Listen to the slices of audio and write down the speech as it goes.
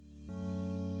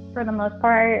For the most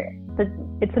part,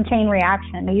 it's a chain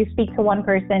reaction. You speak to one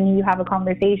person, you have a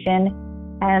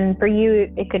conversation, and for you,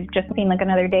 it could just seem like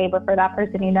another day, but for that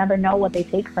person, you never know what they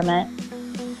take from it.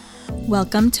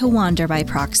 Welcome to Wander by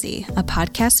Proxy, a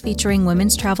podcast featuring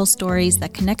women's travel stories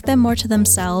that connect them more to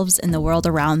themselves and the world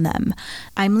around them.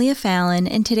 I'm Leah Fallon,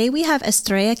 and today we have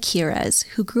Estrella Quirez,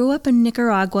 who grew up in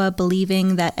Nicaragua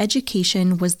believing that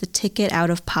education was the ticket out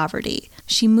of poverty.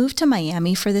 She moved to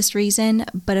Miami for this reason,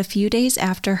 but a few days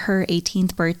after her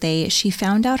 18th birthday, she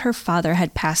found out her father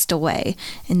had passed away,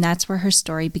 and that's where her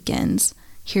story begins.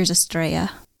 Here's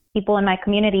Estrella. People in my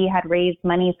community had raised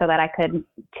money so that I could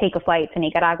take a flight to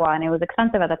Nicaragua, and it was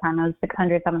expensive at the time. It was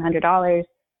 $600, $700,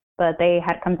 but they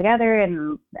had come together,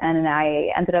 and I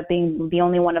ended up being the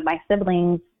only one of my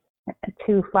siblings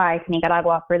to fly to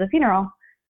Nicaragua for the funeral.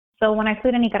 So when I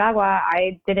flew to Nicaragua,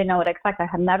 I didn't know what to expect. I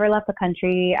had never left the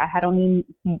country. I had only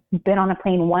been on a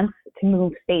plane once to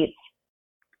move states,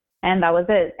 and that was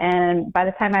it. And by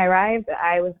the time I arrived,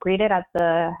 I was greeted at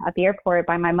the airport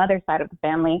by my mother's side of the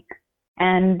family.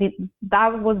 And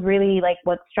that was really like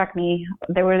what struck me.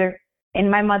 In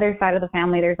my mother's side of the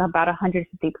family, there's about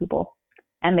 150 people,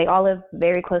 and they all live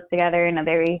very close together in a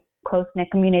very close-knit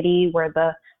community where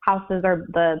the houses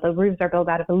the roofs are built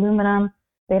out of aluminum.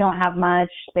 They don't have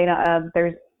much.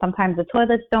 There's sometimes the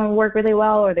toilets don't work really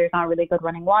well, or there's not really good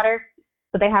running water,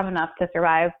 but they have enough to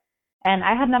survive. And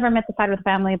I had never met the side of the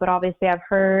family, but obviously I've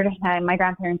heard, and my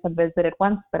grandparents had visited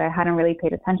once, but I hadn't really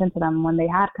paid attention to them when they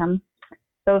had come.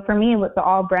 So for me, it was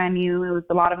all brand new. It was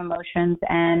a lot of emotions.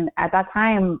 And at that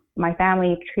time, my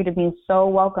family treated me so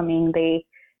welcoming. They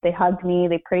hugged me,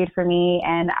 they prayed for me,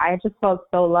 and I just felt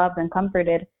so loved and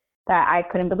comforted that I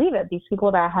couldn't believe it. These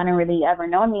people that hadn't really ever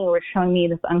known me were showing me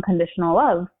this unconditional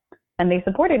love, and they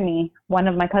supported me. One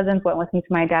of my cousins went with me to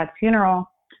my dad's funeral,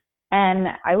 and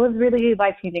I was really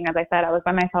life-changing. As I said, I was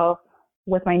by myself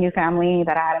with my new family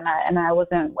that I hadn't met, and I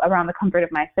wasn't around the comfort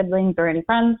of my siblings or any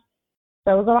friends.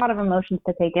 So it was a lot of emotions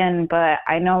to take in, but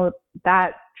I know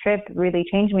that trip really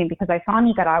changed me because I saw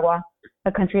Nicaragua,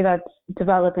 a country that's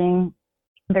developing.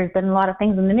 There's been a lot of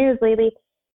things in the news lately,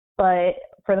 but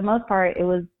for the most part, it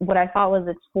was what I saw was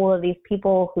it's full of these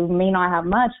people who may not have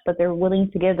much, but they're willing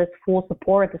to give this full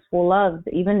support, this full love,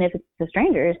 even if it's to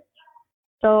strangers.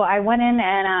 So I went in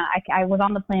and I was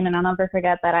on the plane, and I'll never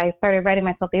forget that I started writing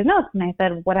myself these notes, and I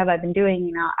said, what have I been doing?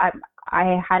 You know,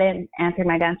 I hadn't answered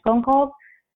my dad's phone calls.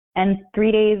 And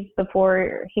 3 days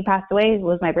before he passed away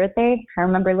was my birthday. I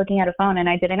remember looking at a phone and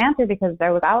I didn't answer because I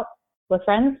was out with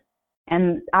friends.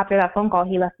 And after that phone call,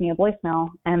 he left me a voicemail.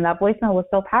 And that voicemail was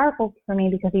so powerful for me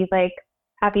because he's like,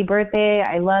 happy birthday.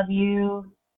 I love you.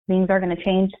 Things are going to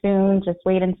change soon. Just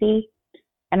wait and see.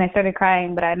 And I started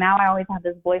crying, but now I always have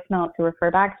this voicemail to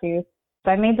refer back to.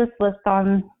 So I made this list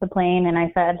on the plane and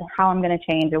I said how I'm going to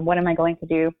change and what am I going to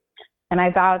do. And I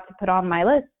vowed to put on my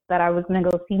list that I was going to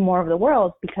go see more of the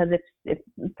world because it's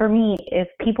for me, if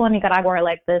people in Nicaragua are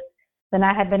like this, then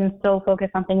I had been so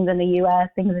focused on things in the U.S.,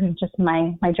 things in just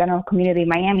my general community,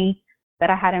 Miami, that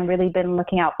I hadn't really been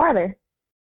looking out farther.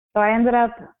 So I ended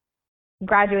up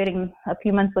graduating a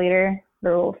few months later,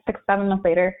 or 6-7 months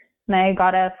later, and I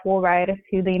got a full ride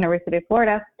to the University of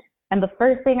Florida. And the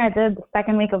first thing I did the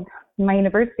second week of my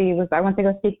university was I went to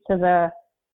go speak to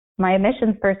my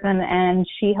admissions person, and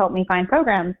she helped me find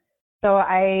programs. So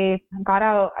I got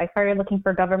out, I started looking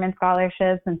for government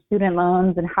scholarships and student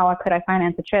loans and how could I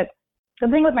finance a trip. The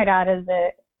thing with my dad is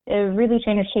that it really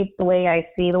shaped the way I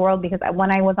see the world because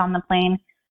when I was on the plane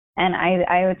and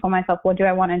I told myself, what do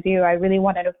I want to do? I really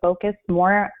wanted to focus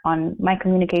more on my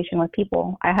communication with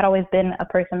people. I had always been a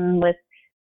person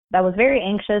that was very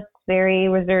anxious, very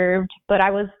reserved, but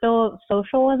I was still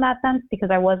social in that sense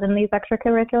because I was in these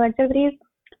extracurricular activities.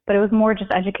 But it was more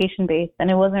just education-based, and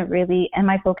it wasn't really,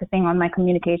 am I focusing on my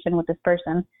communication with this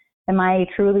person? Am I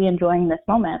truly enjoying this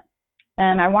moment?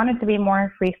 And I wanted to be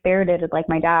more free-spirited like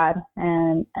my dad,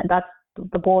 and that's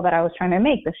the goal that I was trying to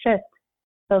make, the shift.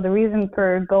 So the reason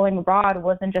for going abroad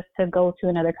wasn't just to go to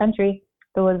another country.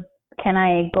 It was, can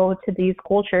I go to these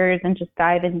cultures and just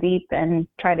dive in deep and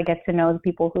try to get to know the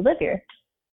people who live here?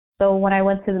 So when I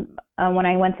went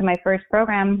to my first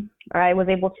program, I was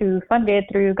able to fund it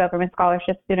through government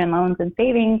scholarships, student loans, and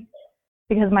savings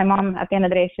because my mom, at the end of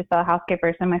the day, she's a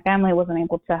housekeeper, so my family wasn't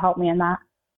able to help me in that.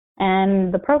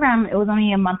 And the program, it was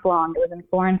only a month long. It was in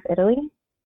Florence, Italy.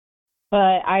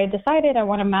 But I decided I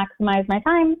want to maximize my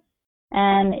time,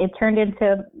 and it turned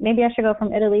into maybe I should go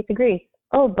from Italy to Greece.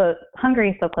 Oh, but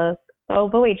Hungary is so close. Oh,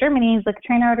 but wait, Germany is like a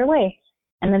train hour away.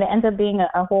 And then it ends up being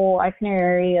a whole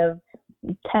itinerary of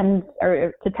 10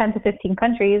 to 15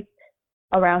 countries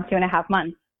around 2.5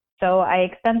 months. So I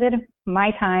extended my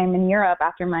time in Europe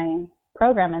after my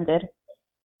program ended.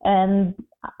 And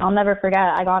I'll never forget,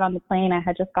 I got on the plane. I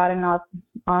had just gotten off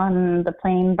on the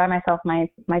plane by myself. My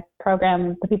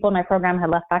program, the people in my program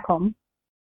had left back home.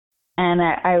 And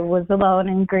I was alone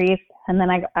in Greece. And then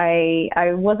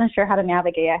I wasn't sure how to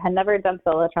navigate. I had never done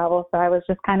solo travel, so I was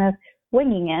just kind of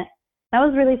winging it. I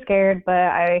was really scared, but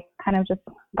I kind of just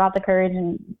got the courage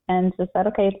and just said,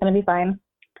 okay, it's going to be fine.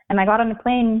 And I got on the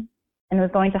plane and was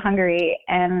going to Hungary.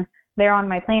 And there on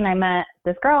my plane, I met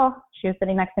this girl. She was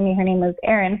sitting next to me. Her name was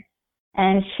Erin.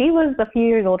 And she was a few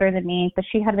years older than me, but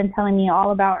she had been telling me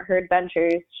all about her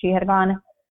adventures. She had gone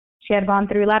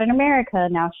through Latin America.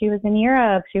 Now she was in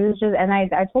Europe. She was just, and I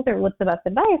told her, what's the best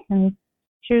advice? And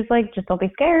she was like, just don't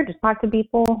be scared. Just talk to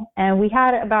people. And we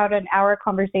had about an hour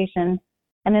conversation.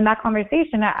 And in that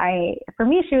conversation, for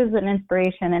me, she was an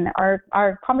inspiration. And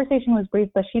our conversation was brief,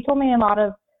 but she told me a lot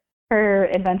of her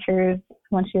adventures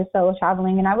when she was solo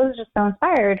traveling. And I was just so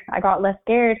inspired. I got less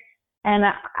scared. And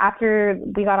after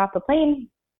we got off the plane,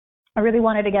 I really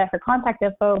wanted to get her contact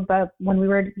info, but when we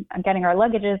were getting our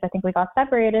luggages, I think we got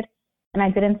separated and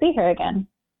I didn't see her again.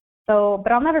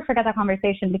 But I'll never forget that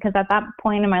conversation, because at that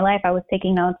point in my life, I was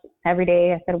taking notes every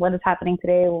day. I said, what is happening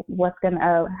today? What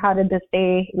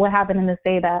happened in this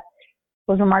day that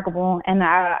was remarkable? And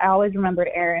I always remembered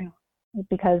Erin,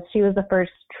 because she was the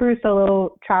first true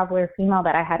solo traveler female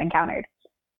that I had encountered.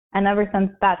 And ever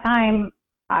since that time,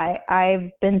 I've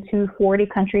been to 40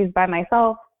 countries by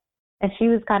myself. And she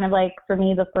was kind of like, for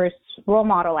me, the first role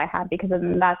model I had, because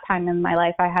in that time in my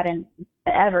life, I hadn't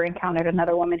ever encountered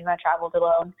another woman who had traveled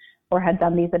alone or had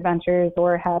done these adventures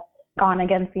or had gone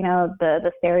against,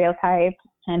 the stereotypes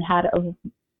and had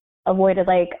avoided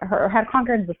or had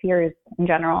conquered the fears in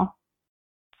general.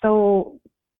 So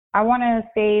I want to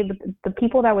say the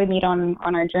people that we meet on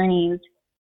our journeys,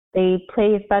 they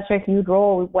play such a huge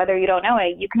role, whether you don't know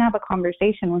it. You can have a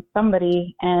conversation with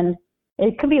somebody and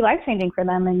it could be life-changing for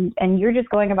them, and you're just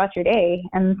going about your day.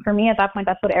 And for me at that point,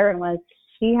 that's what Erin was.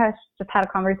 She has just had a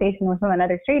conversation with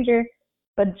another stranger,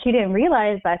 but she didn't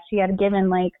realize that she had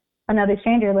given another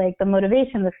stranger the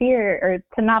motivation, the fear, or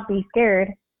to not be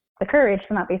scared, the courage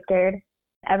to not be scared.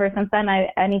 Ever since then,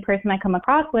 any person I come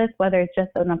across with, whether it's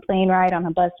just on a plane ride, on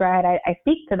a bus ride, I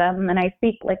speak to them, and I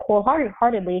speak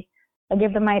wholeheartedly. I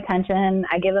give them my attention.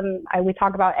 We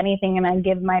talk about anything, and I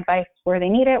give my advice where they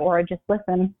need it, or I just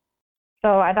listen.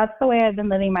 So that's the way I've been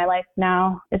living my life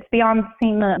now. It's beyond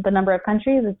seeing the number of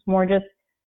countries. It's more just,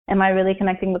 am I really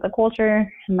connecting with the culture?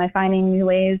 Am I finding new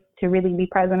ways to really be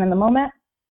present in the moment?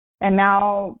 And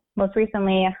now, most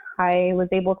recently, I was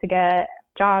able to get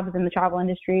jobs in the travel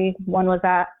industry. One was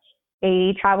at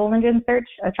a travel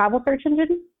search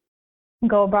engine,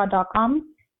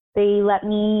 goabroad.com. They let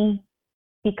me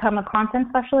become a content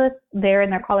specialist there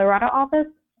in their Colorado office.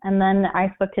 And then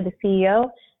I spoke to the CEO,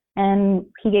 and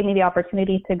he gave me the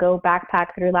opportunity to go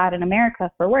backpack through Latin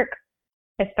America for work.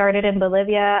 I started in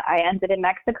Bolivia. I ended in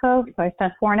Mexico. So I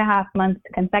spent 4.5 months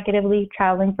consecutively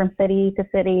traveling from city to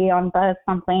city on bus,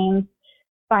 on planes,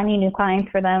 finding new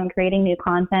clients for them, creating new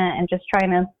content, and just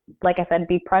trying to, like I said,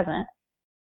 be present.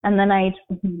 And then a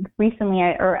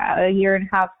year and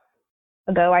a half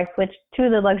ago, I switched to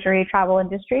the luxury travel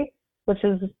industry, which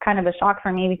was kind of a shock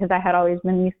for me because I had always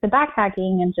been used to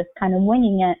backpacking and just kind of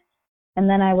winging it. And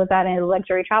then I was at a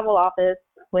luxury travel office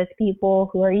with people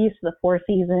who are used to the Four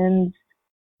Seasons,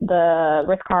 the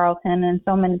Ritz-Carlton, and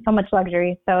so much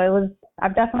luxury. So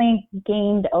I've definitely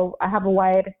I have a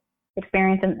wide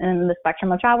experience in the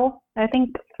spectrum of travel. I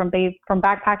think from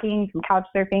backpacking, from couch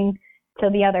surfing to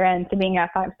the other end, to being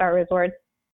at 5-star resorts.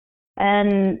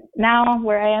 And now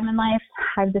where I am in life,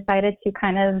 I've decided to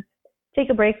kind of take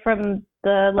a break from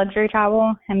the luxury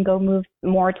travel and go move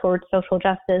more towards social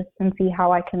justice and see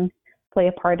how I can play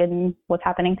a part in what's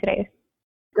happening today.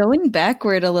 Going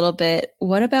backward a little bit,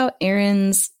 what about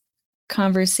Erin's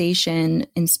conversation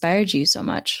inspired you so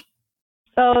much?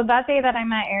 So that day that I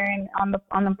met Erin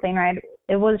on the plane ride,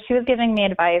 she was giving me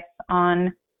advice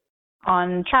on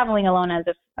traveling alone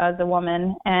as a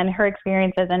woman and her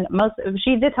experiences, and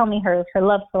she did tell me her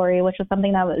love story, which was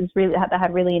something that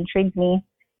had really intrigued me.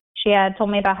 She had told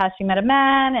me about how she met a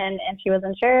man and she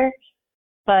wasn't sure,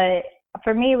 but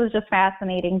for me it was just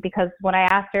fascinating because when I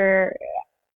asked her,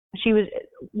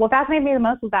 what fascinated me the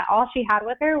most was that all she had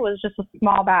with her was just a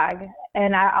small bag.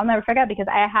 And I'll never forget because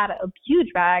I had a huge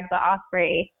bag, the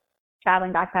Osprey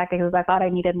traveling backpack, because I thought I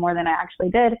needed more than I actually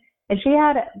did. And she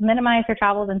had minimized her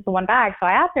travels into one bag. So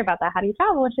I asked her about that. How do you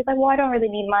travel? And she's like, well, I don't really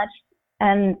need much.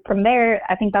 And from there,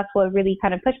 I think that's what really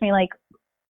kind of pushed me,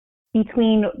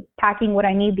 between packing what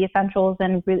I need, the essentials,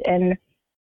 and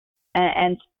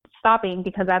stopping,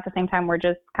 because at the same time, we're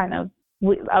just kind of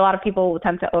a lot of people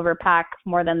tend to overpack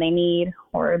more than they need,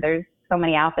 or there's so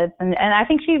many outfits. And I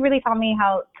think she really taught me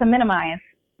how to minimize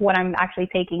what I'm actually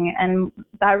taking. And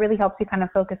that really helps you kind of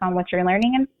focus on what you're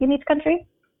learning in each country.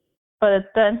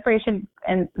 But the inspiration,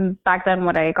 and back then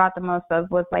what I got the most of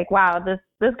was like, wow,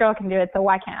 this girl can do it, so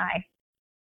why can't I?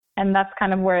 And that's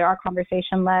kind of where our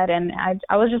conversation led. And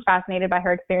I was just fascinated by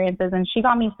her experiences. And she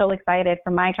got me so excited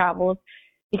for my travels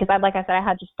because like I said, I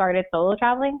had just started solo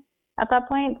traveling at that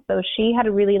point. So she had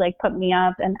to really like put me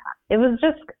up. And it was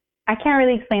just, I can't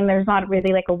really explain. There's not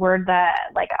really like a word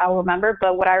that like I'll remember.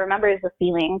 But what I remember is the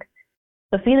feeling.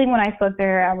 The feeling when I spoke to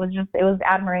her, it was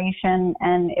admiration,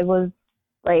 and it was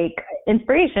like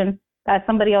inspiration that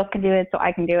somebody else can do it, so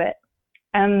I can do it.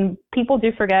 And people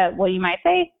do forget what you might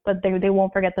say, but they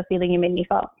won't forget the feeling you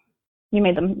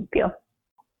made them feel.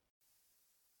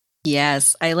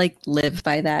 Yes, I like live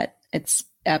by that. It's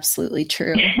absolutely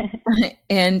true.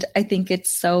 And I think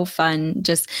it's so fun.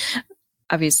 Just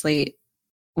obviously,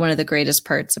 one of the greatest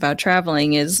parts about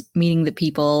traveling is meeting the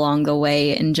people along the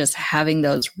way and just having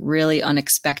those really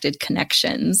unexpected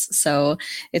connections. So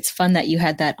it's fun that you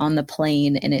had that on the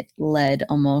plane and it led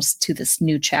almost to this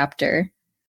new chapter.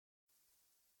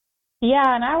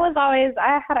 Yeah, and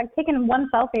I had taken one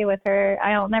selfie with her.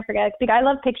 I'll never forget. I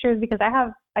love pictures because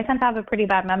I tend to have a pretty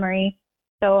bad memory.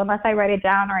 So unless I write it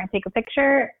down or I take a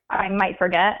picture, I might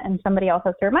forget, and somebody else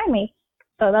has to remind me.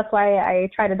 So that's why I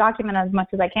try to document as much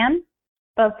as I can.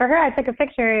 But for her, I took a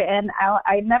picture, and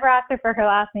I never asked her for her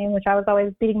last name, which I was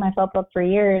always beating myself up for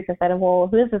years. I said, well,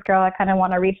 who is this girl? I kind of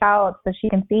want to reach out so she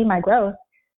can see my growth,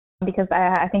 because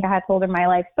I think I had told her my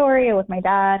life story with my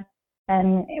dad.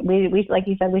 And we, like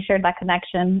you said, we shared that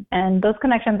connection. And those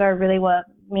connections are really what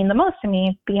mean the most to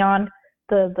me, beyond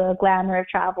the glamour of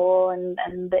travel and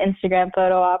the Instagram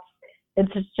photo ops.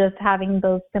 It's just having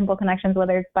those simple connections,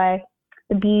 whether it's by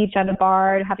the beach, at a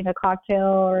bar, having a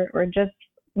cocktail, or just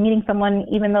meeting someone,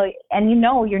 even though, and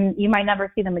you might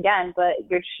never see them again, but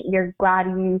you're glad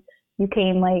you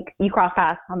came, like, you crossed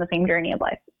paths on the same journey of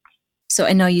life. So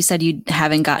I know you said you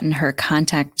haven't gotten her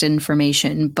contact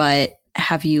information, but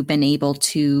have you been able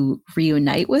to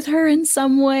reunite with her in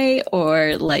some way,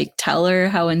 or like tell her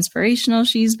how inspirational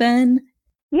she's been?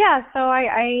 Yeah, so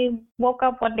I woke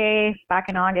up one day back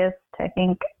in August, I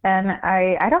think, and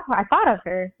I thought of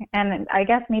her, and I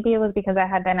guess maybe it was because I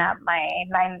had been at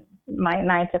my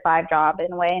 9 to 5 job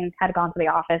in a way, and had gone to the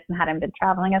office and hadn't been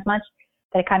traveling as much,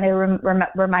 that it kind of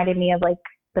reminded me of like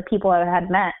the people I had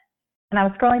met. And I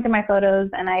was scrolling through my photos,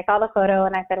 and I saw the photo,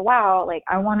 and I said, wow, like,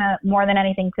 I want to, more than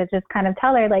anything, to just kind of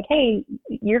tell her, like, hey,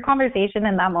 your conversation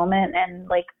in that moment and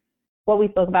like what we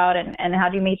spoke about and how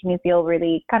you made me feel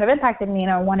really kind of impacted me,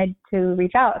 and I wanted to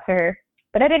reach out to her,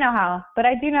 but I didn't know how. But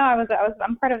I do know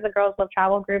I'm part of the Girls Love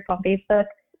Travel group on Facebook,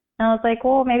 and I was like,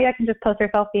 well, maybe I can just post our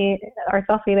selfie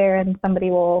there, and somebody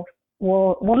will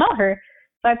know her.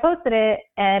 So I posted it,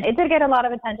 and it did get a lot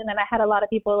of attention, and I had a lot of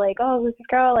people like, oh, who's this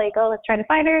girl? Like, oh, let's try to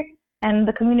find her. And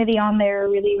the community on there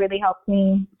really, really helped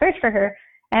me search for her.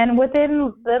 And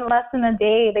within less than a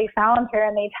day, they found her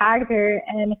and they tagged her,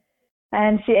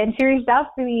 and she reached out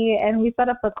to me, and we set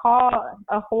up a call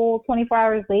a whole 24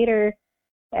 hours later,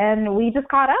 and we just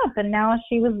caught up. And now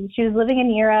she was living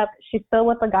in Europe. She's still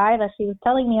with the guy that she was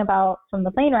telling me about from the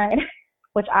plane ride,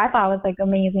 which I thought was like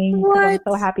amazing. Because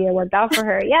I'm so happy it worked out for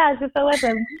her. Yeah, she's still with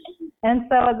him. And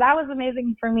so that was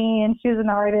amazing for me. And she was an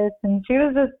artist, and she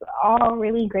was just all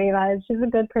really great vibes. She's a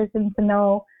good person to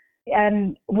know.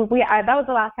 And that was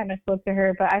the last time I spoke to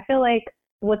her. But I feel like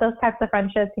with those types of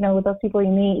friendships, with those people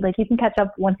you meet, like, you can catch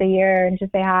up once a year and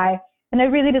just say hi. And it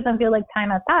really doesn't feel like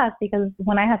time has passed, because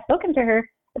when I had spoken to her,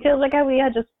 it feels like I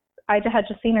had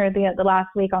just seen her the last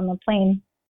week on the plane.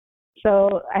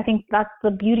 So I think that's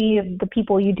the beauty of the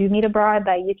people you do meet abroad,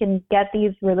 that you can get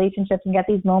these relationships and get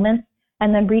these moments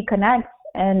and then reconnect,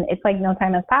 and it's like no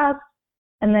time has passed.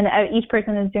 And then each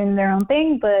person is doing their own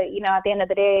thing, but at the end of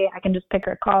the day, I can just pick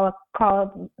her, call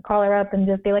her up, and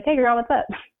just be like, hey girl, what's up?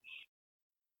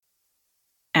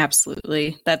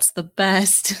 Absolutely. That's the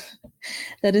best.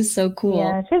 That is so cool.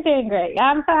 Yeah, she's doing great.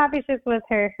 I'm so happy she's with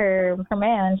her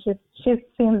man. She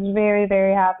seems very,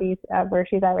 very happy at where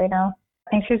she's at right now.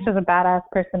 I think she's just a badass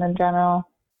person in general.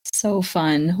 So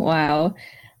fun. Wow.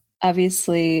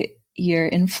 Obviously, you're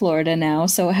in Florida now.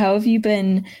 So how have you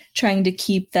been trying to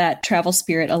keep that travel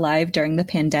spirit alive during the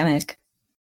pandemic?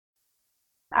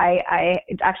 I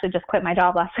actually just quit my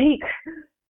job last week,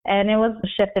 and it was a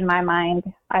shift in my mind.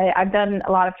 I've done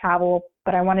a lot of travel,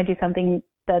 but I want to do something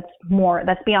that's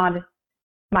beyond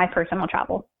my personal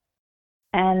travel.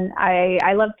 And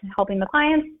I loved helping the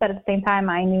clients, but at the same time,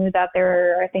 I knew that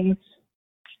there are things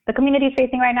the community is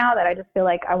facing right now that I just feel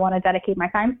like I want to dedicate my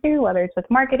time to, whether it's with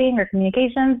marketing or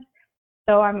communications.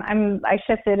 So I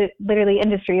shifted literally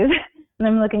industries and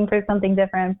I'm looking for something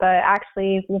different. But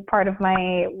actually, part of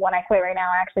my, when I quit right now,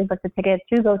 I actually booked a ticket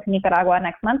to go to Nicaragua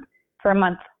next month for a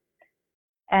month.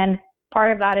 And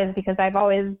part of that is because I've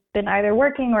always been either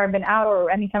working or I've been out,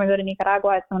 or anytime I go to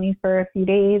Nicaragua, it's only for a few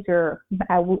days or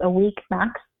a week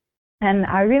max. And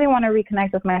I really want to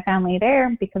reconnect with my family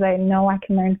there because I know I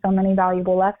can learn so many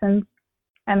valuable lessons,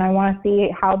 and I want to see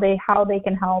how they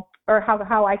can help, or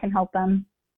how I can help them.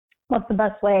 What's the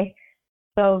best way?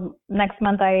 So next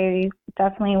month I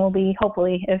definitely will be,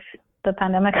 hopefully, if the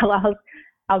pandemic allows,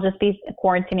 I'll just be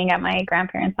quarantining at my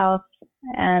grandparents' house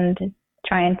and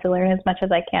trying to learn as much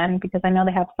as I can because I know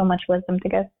they have so much wisdom to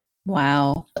give.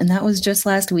 Wow. And that was just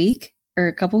last week or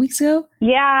a couple weeks ago?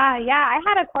 Yeah. I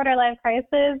had a quarter life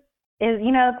crisis.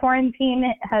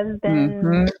 Quarantine has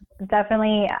been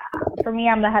definitely, for me,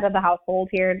 I'm the head of the household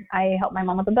here. I help my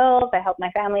mom with the bills. I help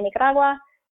my family in Nicaragua.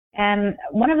 And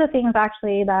one of the things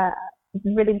actually that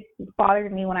really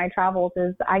bothered me when I traveled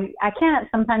is I can't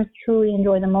sometimes truly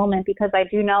enjoy the moment because I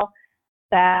do know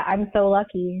that I'm so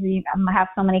lucky. I have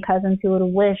so many cousins who would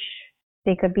wish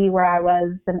they could be where I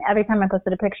was. And every time I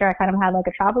posted a picture, I kind of had like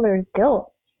a traveler's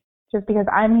guilt. Just because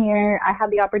I'm here, I had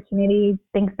the opportunity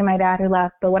thanks to my dad who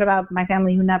left. But what about my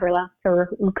family who never left or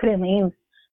who couldn't leave?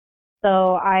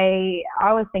 So I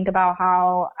always think about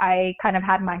how I kind of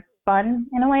had my fun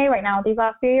in a way right now these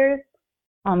last few years,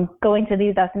 going to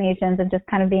these destinations and just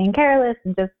kind of being careless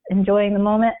and just enjoying the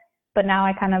moment. But now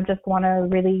I kind of just want to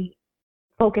really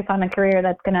focus on a career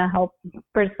that's going to help,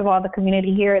 first of all, the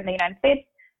community here in the United States,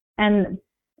 and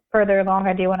further along,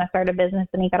 I do want to start a business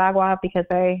in Nicaragua because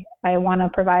I want to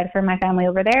provide for my family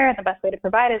over there. And the best way to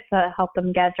provide is to help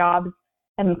them get jobs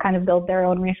and kind of build their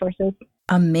own resources.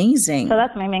 Amazing. So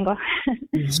that's my main goal.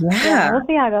 Yeah. We'll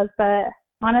see how it goes. But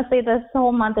honestly, this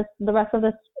whole month, the rest of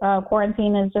this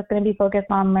quarantine is just going to be focused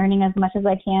on learning as much as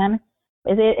I can.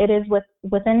 It is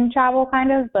within travel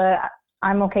kind of, but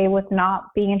I'm okay with not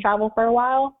being in travel for a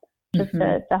while. Just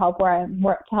to help where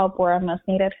I'm most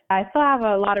needed. I still have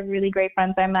a lot of really great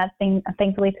friends I met,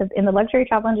 thankfully, in the luxury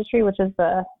travel industry, which is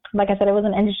like I said, it was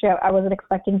an industry I wasn't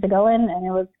expecting to go in, and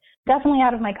it was definitely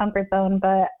out of my comfort zone.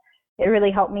 But it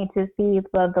really helped me to see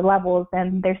the levels,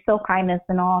 and there's still kindness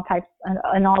in all types,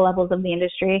 in all levels of the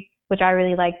industry, which I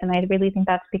really liked, and I really think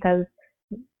that's because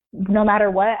no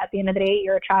matter what, at the end of the day,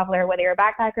 you're a traveler, whether you're a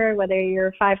backpacker, whether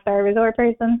you're a 5-star resort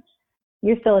person.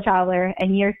 You're still a traveler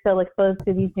and you're still exposed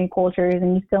to these new cultures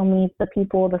and you still meet the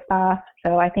people, the staff.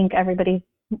 So I think everybody's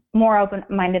more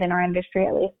open-minded in our industry,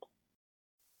 at least.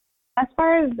 As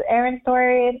far as Erin's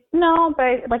story, no,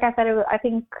 but like I said, I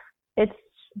think it's,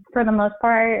 for the most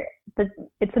part,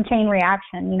 it's a chain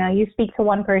reaction. You speak to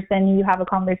one person, you have a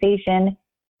conversation,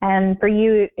 and for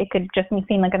you, it could just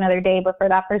seem like another day, but for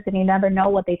that person, you never know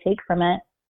what they take from it.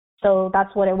 So that's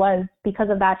what it was. Because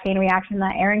of that chain reaction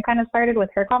that Erin kind of started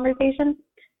with her conversation,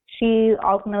 she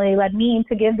ultimately led me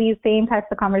to give these same types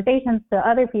of conversations to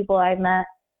other people I've met.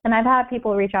 And I've had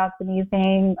people reach out to me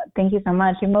saying, thank you so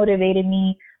much. You motivated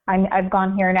me. I've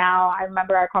gone here now. I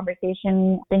remember our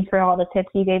conversation. Thanks for all the tips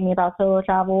you gave me about solo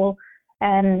travel.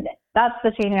 And that's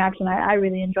the chain reaction I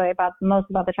really enjoy most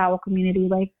about the travel community,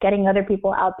 like getting other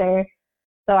people out there.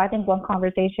 So I think one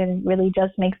conversation really does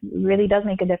make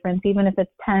a difference, even if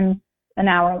it's 10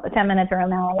 minutes or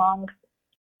an hour long.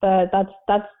 But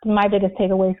that's my biggest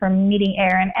takeaway from meeting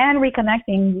Erin and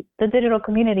reconnecting the digital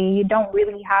community. You don't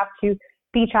really have to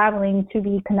be traveling to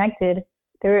be connected.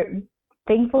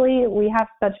 Thankfully, we have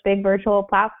such big virtual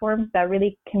platforms that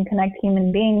really can connect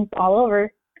human beings all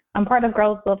over. I'm part of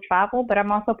Girls Love Travel, but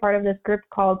I'm also part of this group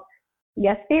called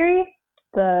Yes Theory,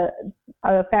 the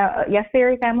Yes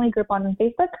Theory family group on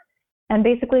Facebook. And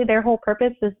basically their whole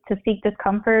purpose is to seek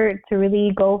discomfort, to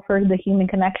really go for the human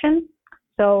connection.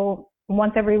 So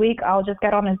once every week, I'll just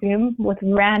get on a Zoom with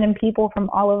random people from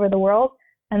all over the world,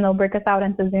 and they'll break us out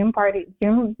into Zoom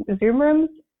rooms.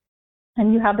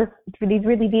 And you have these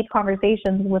really deep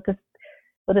conversations with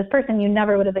this person you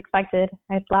never would have expected.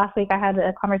 Last week, I had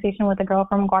a conversation with a girl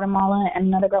from Guatemala and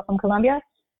another girl from Colombia.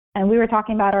 And we were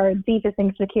talking about our deepest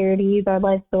insecurities, our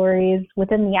life stories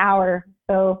within the hour.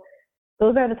 So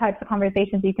those are the types of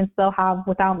conversations you can still have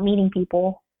without meeting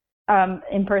people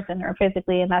in person or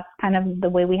physically. And that's kind of the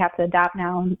way we have to adapt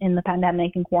now in the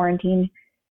pandemic and quarantine.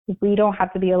 We don't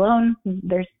have to be alone.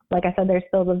 There's, like I said, there's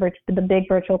still the big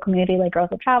virtual community like Girls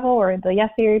of Travel or the Yes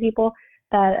Theory people,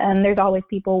 and there's always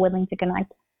people willing to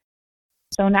connect.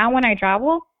 So now when I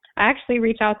travel, I actually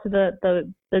reach out to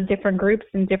the different groups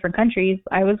in different countries.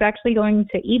 I was actually going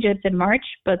to Egypt in March,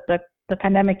 but the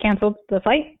pandemic canceled the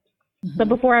flight. So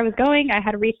before I was going, I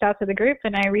had reached out to the group,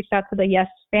 and I reached out to the Yes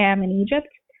fam in Egypt.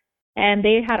 And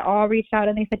they had all reached out,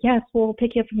 and they said, yes, we'll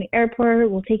pick you up from the airport.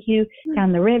 We'll take you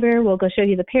down the river. We'll go show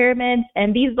you the pyramids.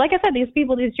 And these, like I said, these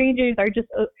people, these strangers are just,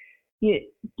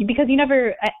 because you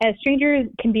never, a stranger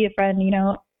can be a friend, you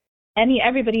know.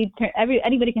 Anybody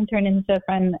can turn into a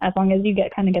friend as long as you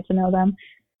get to know them.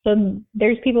 So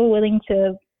there's people willing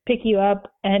to pick you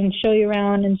up and show you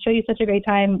around and show you such a great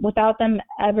time without them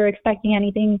ever expecting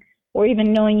anything or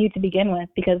even knowing you to begin with,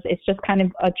 because it's just kind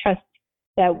of a trust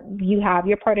that you have.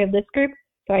 You're part of this group,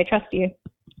 so I trust you.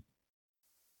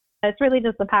 It's really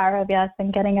just the power of yes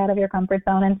and getting out of your comfort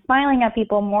zone and smiling at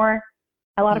people more.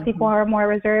 A lot of people are more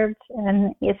reserved,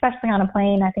 and especially on a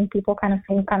plane, I think people kind of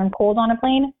seem kind of cold on a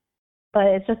plane. But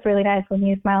it's just really nice when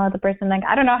you smile at the person. Like,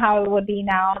 I don't know how it would be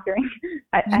now during,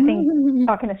 I think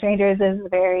talking to strangers is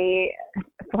very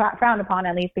frowned upon,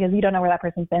 at least, because you don't know where that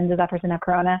person's been. Does that person have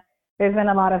corona? There's been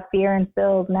a lot of fear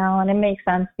instilled now, and it makes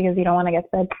sense because you don't want to get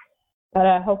sick.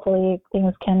 But hopefully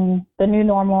the new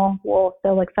normal will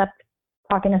still accept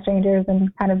talking to strangers and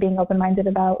kind of being open-minded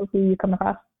about who you come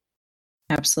across.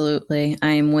 Absolutely.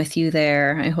 I'm with you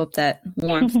there. I hope that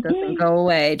warmth doesn't go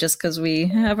away just because we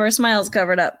have our smiles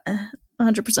covered up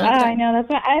 100%. I know.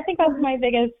 I think that's my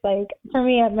biggest, like, for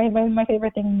me, my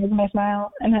favorite thing is my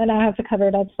smile. And then I have to cover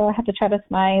it up, so I have to try to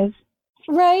smile.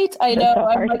 Right. I know.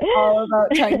 I'm like all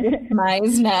about trying to smile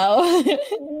now.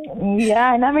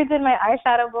 Yeah, I never did my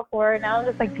eyeshadow before. Now I'm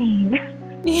just like, dang.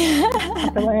 Yeah. I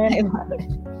have to learn. I love it.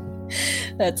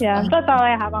 That's all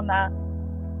I have on that.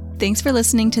 Thanks for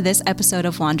listening to this episode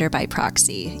of Wander by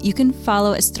Proxy. You can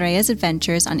follow Estrella's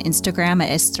adventures on Instagram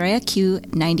at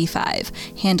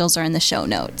EstrellaQ95. Handles are in the show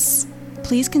notes.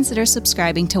 Please consider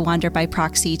subscribing to Wander by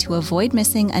Proxy to avoid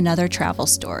missing another travel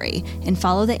story, and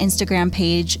follow the Instagram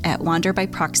page at Wander by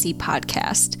Proxy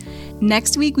Podcast.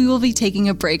 Next week, we will be taking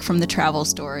a break from the travel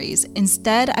stories.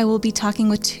 Instead, I will be talking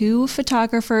with 2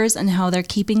 photographers and how they're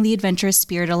keeping the adventurous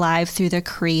spirit alive through their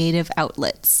creative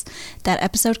outlets. That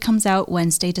episode comes out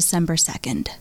Wednesday, December 2nd.